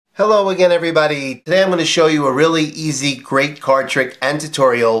Hello again everybody. Today I'm going to show you a really easy, great card trick and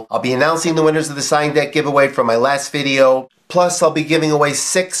tutorial. I'll be announcing the winners of the signed deck giveaway from my last video. Plus I'll be giving away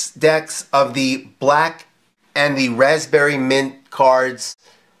 6 decks of the black and the raspberry mint cards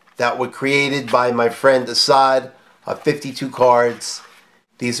that were created by my friend Assad of 52 cards.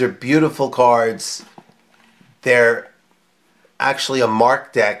 These are beautiful cards. They're actually a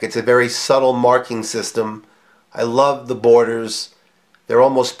mark deck. It's a very subtle marking system. I love the borders. They're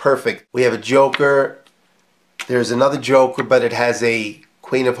almost perfect. We have a joker. There's another joker, but it has a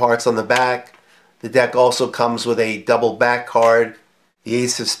Queen of Hearts on the back. The deck also comes with a double back card. The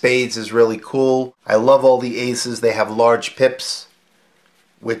Ace of Spades is really cool. I love all the aces. They have large pips,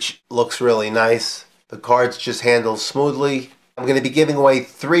 which looks really nice. The cards just handle smoothly. I'm going to be giving away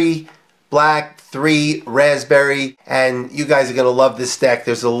 3 black, 3 raspberry, and you guys are going to love this deck.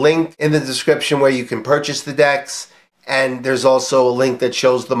 There's a link in the description where you can purchase the decks. And there's also a link that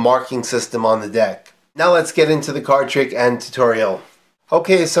shows the marking system on the deck. Now let's get into the card trick and tutorial.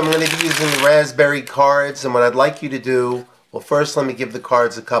 Okay, so I'm going to be using raspberry cards, and what I'd like you to do, well, first let me give the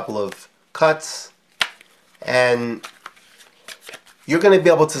cards a couple of cuts, and you're going to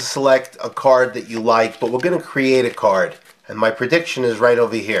be able to select a card that you like, but we're going to create a card, and my prediction is right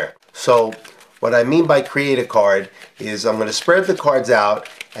over here. So what I mean by create a card is I'm going to spread the cards out,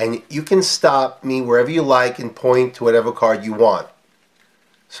 and you can stop me wherever you like and point to whatever card you want.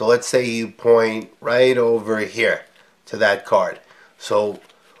 So let's say you point right over here to that card. So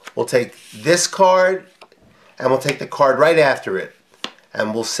we'll take this card and we'll take the card right after it,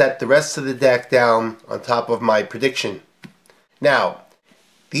 and we'll set the rest of the deck down on top of my prediction. Now,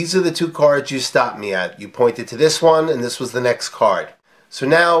 these are the 2 cards you stopped me at. You pointed to this one, and this was the next card. So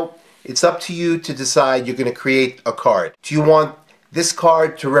now it's up to you to decide. You're going to create a card. Do you want this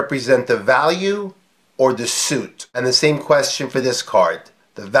card to represent the value or the suit? And the same question for this card,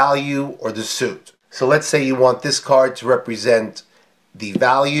 the value or the suit. So let's say you want this card to represent the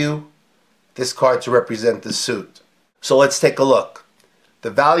value, this card to represent the suit. So let's take a look.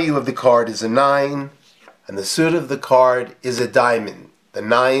 The value of the card is a 9, and the suit of the card is a diamond, the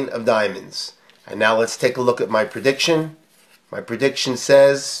 9 of diamonds. And now let's take a look at my prediction. My prediction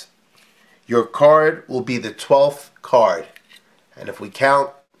says your card will be the 12th card. And if we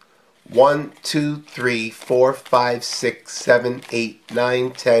count 1, 2, 3, 4, 5, 6, 7, 8,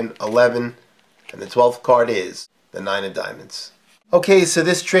 9, 10, 11, and the 12th card is the 9 of diamonds. Okay, so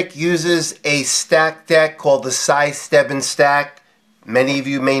this trick uses a stack deck called the Si Stebbins Stack. Many of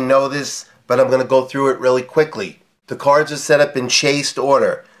you may know this, but I'm going to go through it really quickly. The cards are set up in chased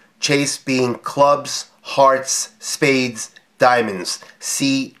order. Chased being clubs, hearts, spades, diamonds.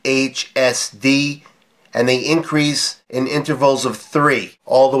 C-H-S-D. And they increase in intervals of 3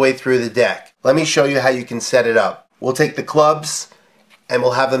 all the way through the deck. Let me show you how you can set it up. We'll take the clubs and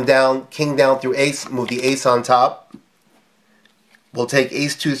we'll have them down, king down through ace, move the ace on top. We'll take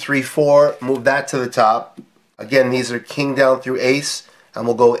ace 2, 3, 4, move that to the top. Again, these are king down through ace, and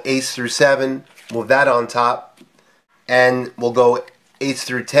we'll go ace through 7, move that on top. And we'll go ace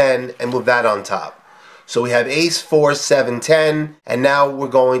through 10 and move that on top. So we have ace, 4, 7, 10, and now we're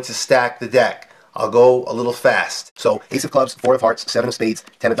going to stack the deck. I'll go a little fast. So, ace of clubs, 4 of hearts, 7 of spades,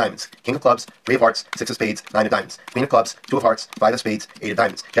 10 of diamonds. King of clubs, 3 of hearts, 6 of spades, 9 of diamonds. Queen of clubs, 2 of hearts, 5 of spades, 8 of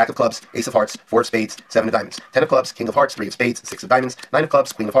diamonds. Jack of clubs, ace of hearts, 4 of spades, 7 of diamonds. 10 of clubs, king of hearts, 3 of spades, 6 of diamonds. 9 of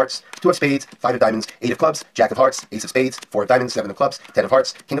clubs, queen of hearts, 2 of spades, 5 of diamonds. 8 of clubs, jack of hearts, ace of spades, 4 of diamonds, 7 of clubs, 10 of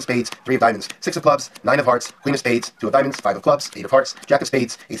hearts, king of spades, 3 of diamonds. 6 of clubs, 9 of hearts, queen of spades, 2 of diamonds, 5 of clubs, 8 of hearts, jack of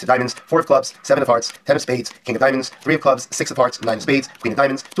spades, ace of diamonds, 4 of clubs, 7 of hearts, 10 of spades, king of diamonds, 3 of clubs, 6 of hearts, 9 of spades, queen of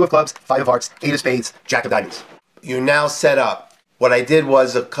diamonds, 2 of clubs, 5 of hearts, 8 of spades, jack of diamonds. You're now set up. What I did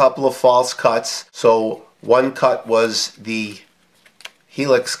was a couple of false cuts. So one cut was the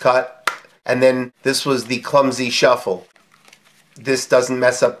Helix cut, and then this was the clumsy shuffle. This doesn't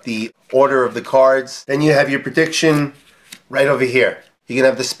mess up the order of the cards. Then you have your prediction right over here. You can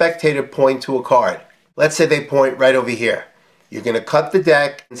have the spectator point to a card. Let's say they point right over here. You're going to cut the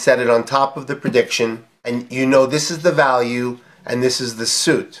deck and set it on top of the prediction, and you know this is the value and this is the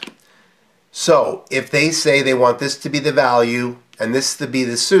suit. So if they say they want this to be the value and this to be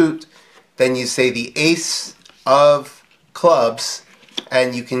the suit, then you say the ace of clubs,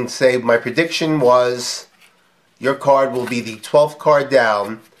 and you can say my prediction was your card will be the 12th card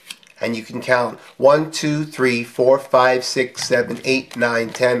down, and you can count 1, 2, 3, 4, 5, 6, 7, 8, 9,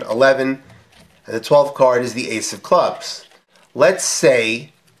 10, 11, and the 12th card is the ace of clubs. Let's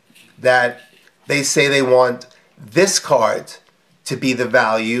say that they say they want this card to be the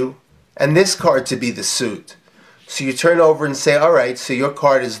value and this card to be the suit. So you turn over and say, all right, so your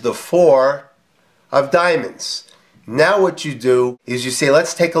card is the 4 of diamonds. Now what you do is you say,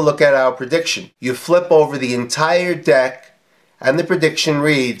 let's take a look at our prediction. You flip over the entire deck and the prediction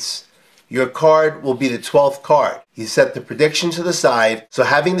reads, your card will be the 12th card. You set the prediction to the side, so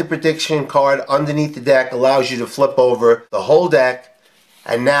having the prediction card underneath the deck allows you to flip over the whole deck,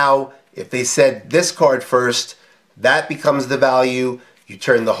 and now if they said this card first, that becomes the value. You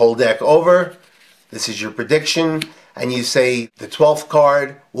turn the whole deck over, this is your prediction, and you say the 12th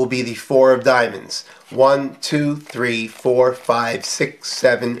card will be the 4 of diamonds. 1, 2, 3, 4, 5, 6,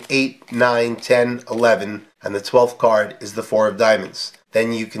 7, 8, 9, 10, 11, and the 12th card is the 4 of diamonds.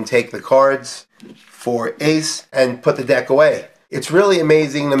 Then you can take the cards for ace and put the deck away. It's really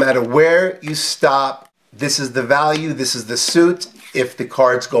amazing no matter where you stop. This is the value, this is the suit if the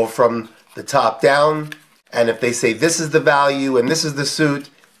cards go from the top down, and if they say this is the value and this is the suit,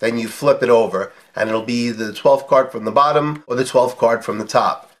 then you flip it over and it'll be either the 12th card from the bottom or the 12th card from the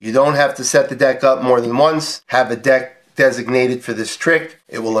top. You don't have to set the deck up more than once. Have a deck designated for this trick.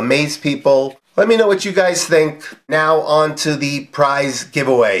 It will amaze people. Let me know what you guys think. Now on to the prize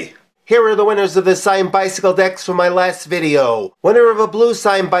giveaway. Here are the winners of the signed bicycle decks from my last video. Winner of a blue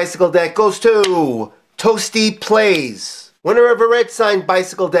signed bicycle deck goes to Toasty Plays. Winner of a red signed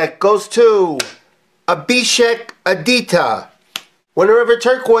bicycle deck goes to Abhishek Adita. Winner of a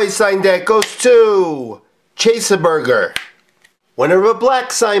turquoise signed deck goes to Chaserburger. Winner of a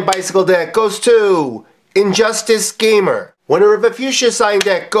black signed bicycle deck goes to Injustice Gamer. Winner of a fuchsia signed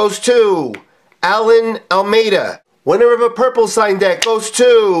deck goes to Alan Almeida. Winner of a purple signed deck goes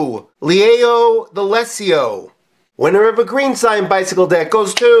to Leo D'Alessio. Winner of a green signed bicycle deck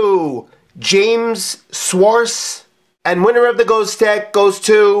goes to James Swartz. And winner of the ghost deck goes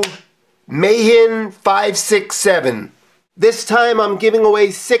to Mahin567. This time I'm giving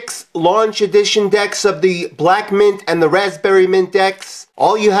away 6 launch edition decks of the Black Mint and the Raspberry Mint decks.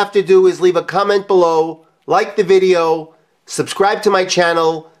 All you have to do is leave a comment below, like the video, subscribe to my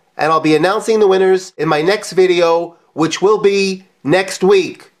channel, and I'll be announcing the winners in my next video, which will be next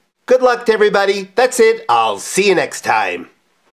week. Good luck to everybody. That's it. I'll see you next time.